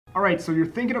All right, so you're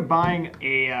thinking of buying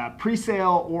a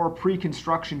pre-sale or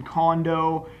pre-construction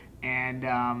condo and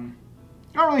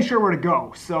not really sure where to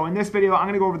go. So in this video, I'm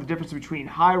gonna go over the difference between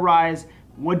high-rise,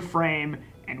 wood frame,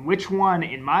 and which one,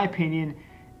 in my opinion,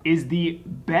 is the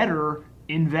better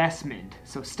investment.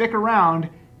 So stick around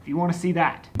if you wanna see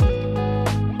that.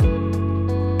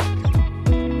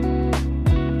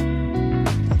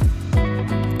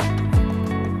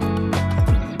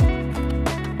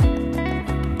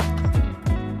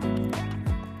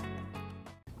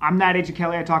 I'm that agent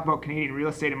Kelly. I talk about Canadian real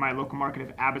estate in my local market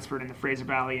of Abbotsford and the Fraser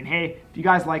Valley. And hey, if you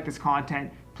guys like this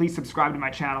content, please subscribe to my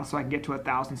channel so I can get to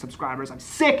 1,000 subscribers. I'm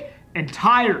sick and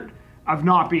tired of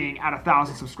not being at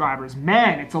 1,000 subscribers.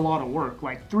 Man, it's a lot of work.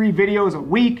 Like 3 videos a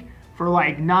week for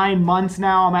like 9 months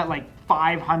now. I'm at like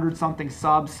 500 something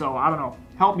subs. So I don't know.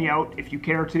 Help me out if you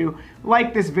care to.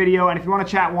 Like this video, and if you want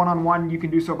to chat one-on-one, you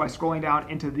can do so by scrolling down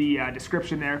into the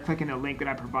description there, clicking the link that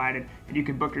I provided, and you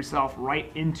can book yourself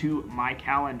right into my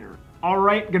calendar. All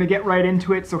right, gonna get right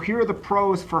into it. So here are the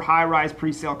pros for high-rise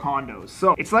pre-sale condos.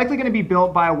 So it's likely gonna be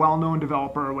built by a well-known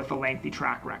developer with a lengthy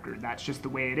track record. That's just the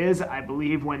way it is. I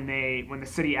believe when the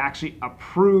city actually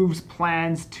approves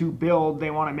plans to build, they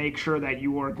wanna make sure that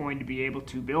you are going to be able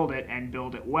to build it and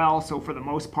build it well. So for the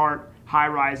most part,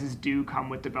 high-rises do come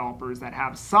with developers that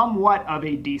have somewhat of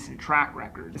a decent track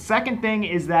record. The second thing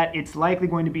is that it's likely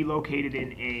going to be located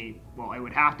in it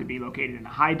would have to be located in a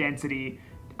high-density,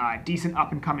 decent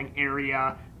up-and-coming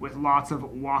area with lots of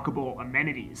walkable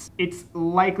amenities. It's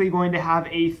likely going to have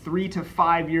a 3 to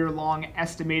 5 year long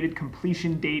estimated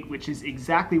completion date, which is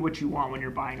exactly what you want when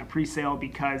you're buying a pre-sale,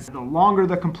 because the longer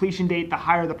the completion date, the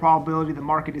higher the probability the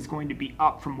market is going to be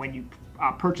up from when you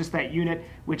purchase that unit,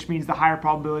 which means the higher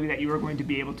probability that you are going to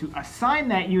be able to assign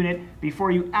that unit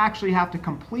before you actually have to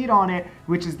complete on it,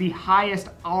 which is the highest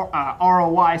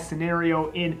ROI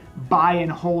scenario in buy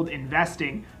and hold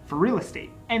investing for real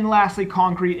estate. And lastly,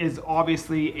 concrete is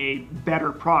obviously a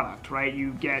better product, right?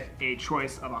 You get a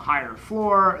choice of a higher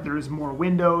floor, there's more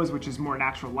windows, which is more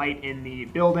natural light in the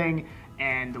building,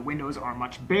 and the windows are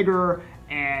much bigger,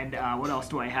 and what else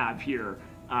do I have here?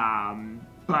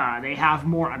 They have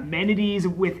more amenities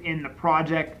within the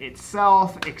project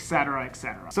itself, etc.,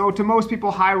 etc. So to most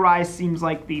people, high-rise seems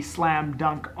like the slam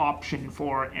dunk option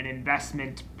for an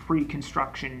investment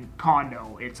pre-construction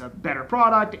condo. It's a better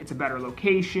product, it's a better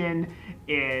location,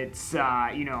 it's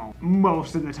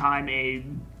most of the time a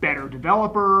better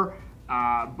developer.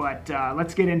 But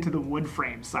let's get into the wood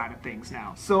frame side of things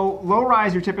now. So low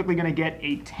rise, you're typically going to get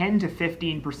a 10 to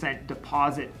 15%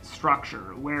 deposit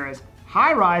structure, whereas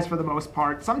high rise, for the most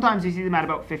part, sometimes you see them at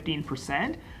about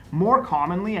 15%. More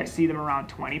commonly, I see them around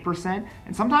 20%,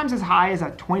 and sometimes as high as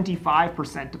a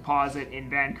 25% deposit in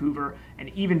Vancouver and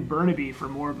even Burnaby for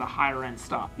more of the higher end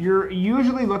stuff. You're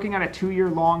usually looking at a 2-year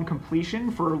long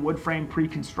completion for wood frame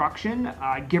pre-construction,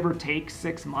 give or take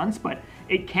 6 months, but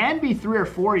it can be 3 or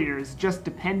 4 years, just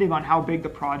depending on how big the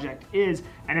project is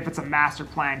and if it's a master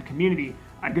planned community.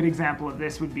 A good example of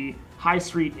this would be High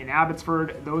Street in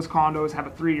Abbotsford. Those condos have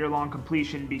a 3-year long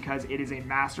completion because it is a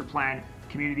master plan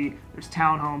community. There's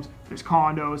townhomes, there's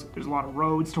condos, there's a lot of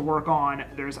roads to work on,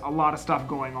 there's a lot of stuff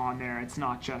going on there. It's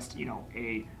not just,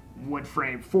 a wood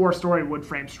frame, 4-story wood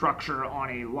frame structure on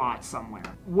a lot somewhere.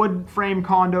 Wood frame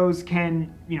condos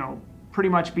can, pretty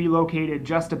much be located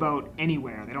just about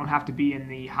anywhere. They don't have to be in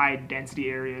the high density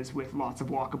areas with lots of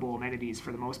walkable amenities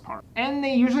for the most part. And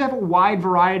they usually have a wide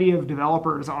variety of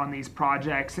developers on these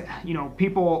projects.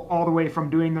 People all the way from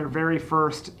doing their very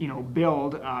first,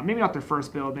 build, maybe not their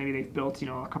first build, maybe they've built,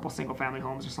 a couple single family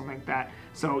homes or something like that.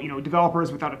 So,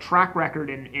 developers without a track record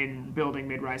in building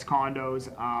mid-rise condos,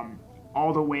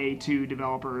 all the way to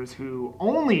developers who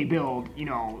only build,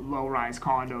 low-rise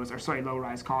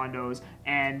condos,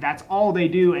 and that's all they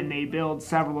do, and they build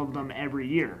several of them every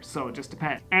year, so it just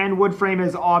depends. And wood frame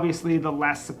is obviously the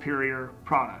less superior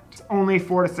product. It's only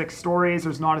 4 to 6 stories,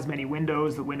 there's not as many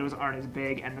windows, the windows aren't as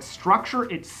big, and the structure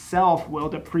itself will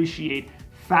depreciate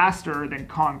faster than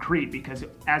concrete because,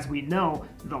 as we know,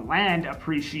 the land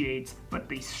appreciates, but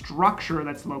the structure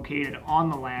that's located on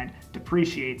the land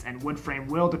depreciates, and wood frame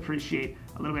will depreciate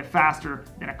a little bit faster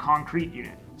than a concrete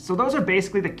unit. So those are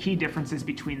basically the key differences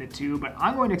between the two, but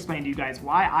I'm going to explain to you guys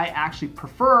why I actually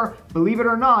prefer, believe it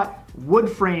or not, wood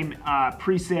frame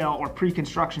pre-sale or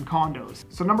pre-construction condos.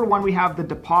 So number one, we have the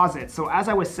deposit. So as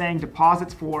I was saying,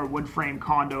 deposits for wood frame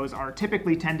condos are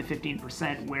typically 10 to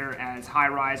 15%, whereas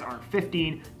high-rise are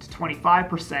 15 to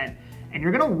 25%. And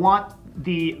you're gonna want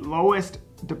the lowest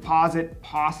deposit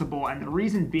possible, and the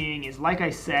reason being is, like I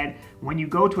said, when you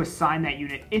go to assign that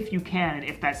unit, if you can, and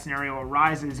if that scenario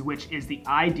arises, which is the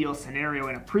ideal scenario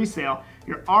in a pre-sale,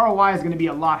 your ROI is going to be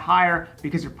a lot higher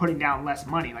because you're putting down less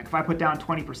money. Like if I put down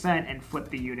 20% and flip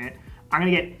the unit, I'm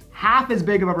going to get half as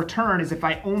big of a return as if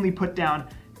I only put down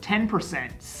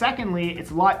 10%. Secondly, it's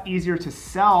a lot easier to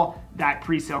sell that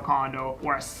pre-sale condo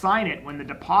or assign it when the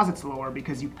deposit's lower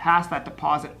because you pass that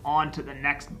deposit on to the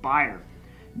next buyer.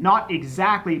 Not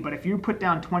exactly, but if you put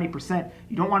down 20%,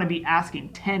 you don't want to be asking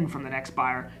 10 from the next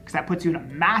buyer because that puts you in a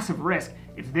massive risk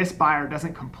if this buyer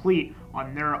doesn't complete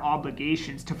on their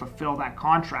obligations to fulfill that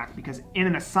contract. Because in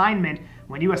an assignment,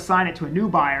 when you assign it to a new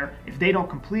buyer, if they don't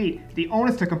complete, the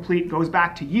onus to complete goes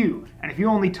back to you. And if you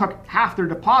only took half their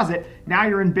deposit, now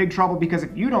you're in big trouble because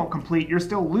if you don't complete, you're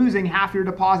still losing half your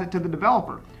deposit to the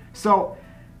developer. So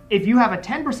if you have a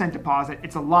 10% deposit,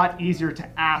 it's a lot easier to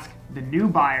ask the new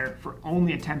buyer for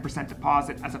only a 10%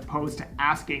 deposit as opposed to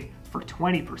asking for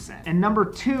 20%. And number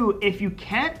two, if you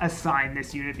can't assign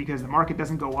this unit because the market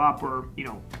doesn't go up or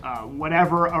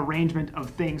whatever arrangement of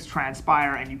things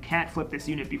transpire and you can't flip this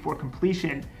unit before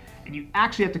completion and you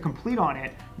actually have to complete on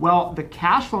it, well, the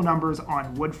cash flow numbers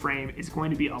on wood frame is going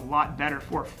to be a lot better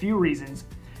for a few reasons.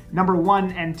 Number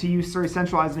one, and to use Surrey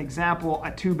Central as an example,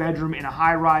 a 2-bedroom in a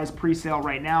high-rise pre-sale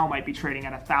right now might be trading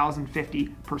at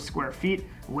 $1,050 per square feet,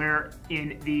 where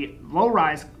in the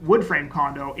low-rise wood frame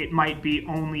condo, it might be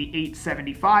only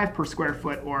 $875 per square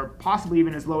foot or possibly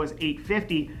even as low as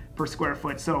 $850 per square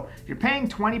foot. So you're paying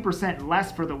 20% less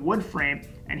for the wood frame.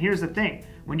 And here's the thing,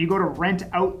 when you go to rent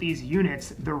out these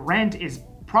units, the rent is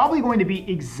probably going to be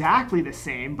exactly the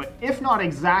same, but if not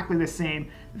exactly the same,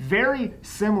 very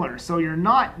similar. So you're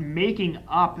not making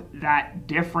up that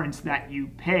difference that you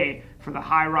pay for the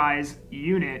high-rise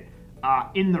unit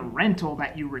in the rental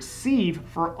that you receive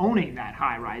for owning that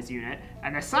high-rise unit.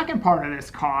 And the second part of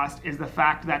this cost is the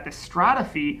fact that the strata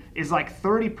fee is like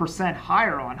 30%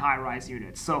 higher on high-rise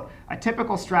units. So a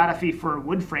typical strata fee for a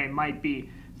wood frame might be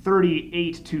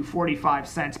 38 to 45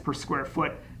 cents per square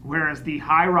foot, whereas the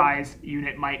high-rise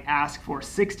unit might ask for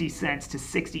 60 cents to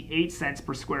 68 cents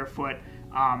per square foot.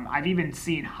 I've even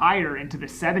seen higher into the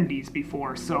 70s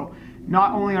before. So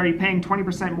not only are you paying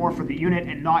 20% more for the unit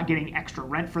and not getting extra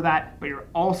rent for that, but you're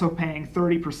also paying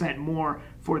 30% more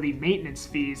for the maintenance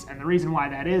fees. And the reason why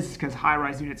that is because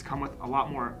high-rise units come with a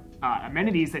lot more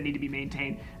amenities that need to be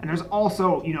maintained. And there's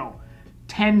also,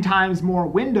 10 times more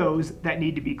windows that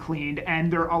need to be cleaned,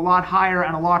 and they're a lot higher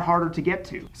and a lot harder to get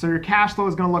to. So your cash flow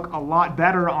is going to look a lot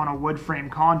better on a wood frame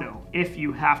condo if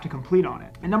you have to complete on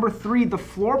it. And number three, the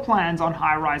floor plans on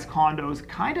high-rise condos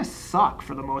kind of suck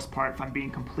for the most part, if I'm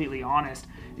being completely honest.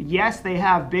 Yes, they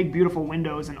have big, beautiful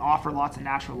windows and offer lots of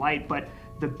natural light, but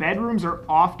the bedrooms are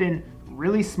often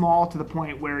really small to the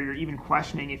point where you're even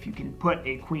questioning if you can put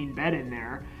a queen bed in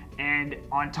there. And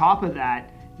on top of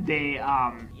that, they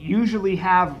usually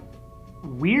have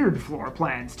weird floor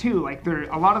plans too. Like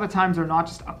a lot of the times they're not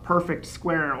just a perfect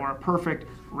square or a perfect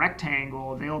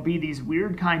rectangle. They'll be these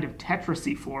weird kind of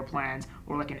Tetris-y floor plans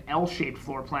or like an L-shaped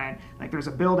floor plan. Like there's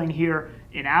a building here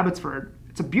in Abbotsford.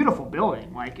 It's a beautiful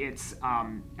building. Like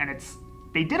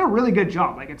they did a really good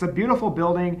job. Like it's a beautiful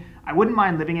building. I wouldn't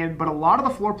mind living in it, but a lot of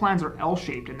the floor plans are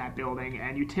L-shaped in that building,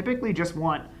 and you typically just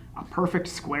want a perfect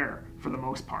square for the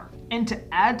most part. And to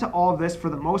add to all of this, for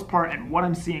the most part, and what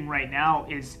I'm seeing right now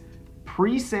is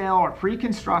pre-sale or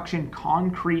pre-construction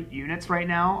concrete units right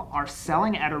now are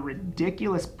selling at a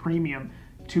ridiculous premium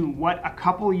to what a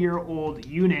couple-year-old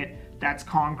unit that's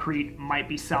concrete might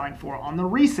be selling for on the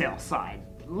resale side.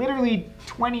 Literally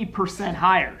 20%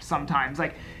 higher sometimes.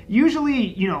 Like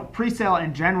usually, pre-sale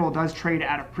in general does trade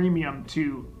at a premium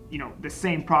to the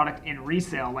same product in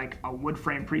resale. Like a wood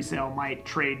frame pre-sale might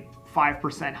trade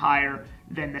 5% higher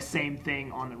than the same thing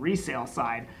on the resale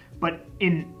side. But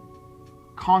in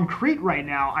concrete right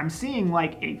now, I'm seeing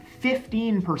like a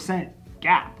 15%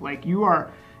 gap. Like you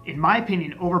are, in my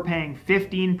opinion, overpaying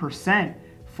 15%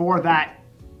 for that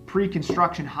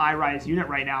pre-construction high-rise unit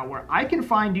right now, where I can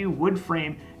find you wood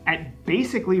frame at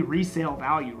basically resale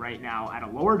value right now at a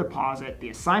lower deposit. The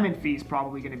assignment fee is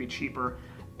probably going to be cheaper.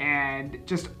 And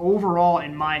just overall,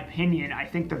 in my opinion, I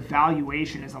think the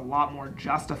valuation is a lot more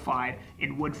justified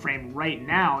in wood frame right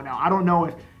now. Now, I don't know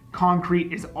if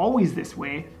concrete is always this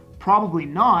way, probably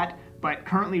not, but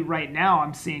currently right now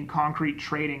I'm seeing concrete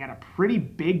trading at a pretty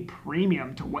big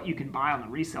premium to what you can buy on the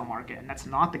resale market, and that's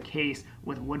not the case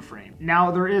with wood frame. Now,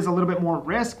 there is a little bit more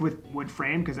risk with wood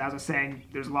frame because, as I was saying,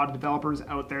 there's a lot of developers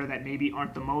out there that maybe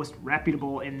aren't the most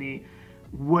reputable in the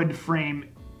wood frame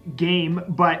game,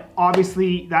 but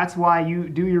obviously that's why you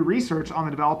do your research on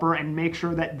the developer and make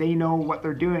sure that they know what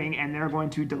they're doing and they're going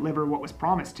to deliver what was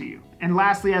promised to you. And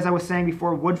lastly, as I was saying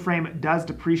before, wood frame does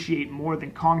depreciate more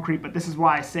than concrete, but this is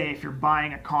why I say if you're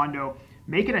buying a condo,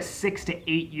 make it a 6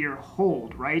 to 8 year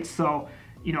hold, right? So,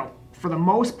 you know, for the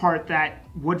most part, that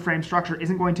wood frame structure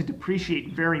isn't going to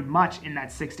depreciate very much in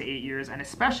that 6 to 8 years, and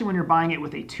especially when you're buying it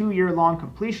with a 2-year long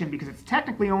completion, because it's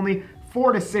technically only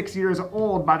 4 to 6 years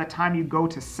old by the time you go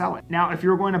to sell it. Now, if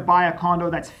you're going to buy a condo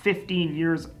that's 15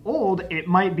 years old, it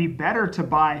might be better to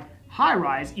buy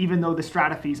high-rise, even though the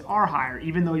strata fees are higher,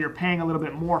 even though you're paying a little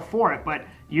bit more for it. But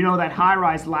you know that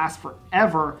high-rise lasts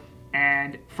forever,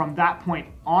 and from that point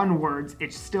onwards,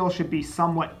 it still should be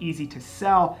somewhat easy to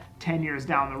sell 10 years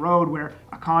down the road, where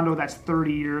a condo that's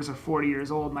 30 years or 40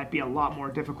 years old might be a lot more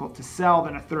difficult to sell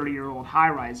than a 30-year-old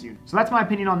high-rise unit. So that's my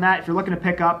opinion on that. If you're looking to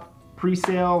pick up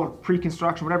pre-sale or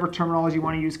pre-construction, whatever terminology you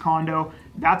want to use, condo,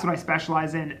 that's what I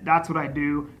specialize in, that's what I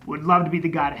do. Would love to be the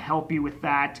guy to help you with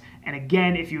that. And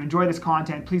again, if you enjoy this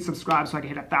content, please subscribe so I can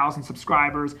hit 1,000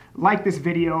 subscribers. Like this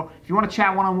video. If you want to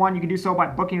chat one-on-one, you can do so by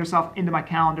booking yourself into my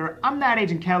calendar. I'm that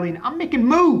Agent Kelly, and I'm making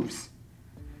moves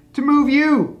to move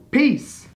you. Peace.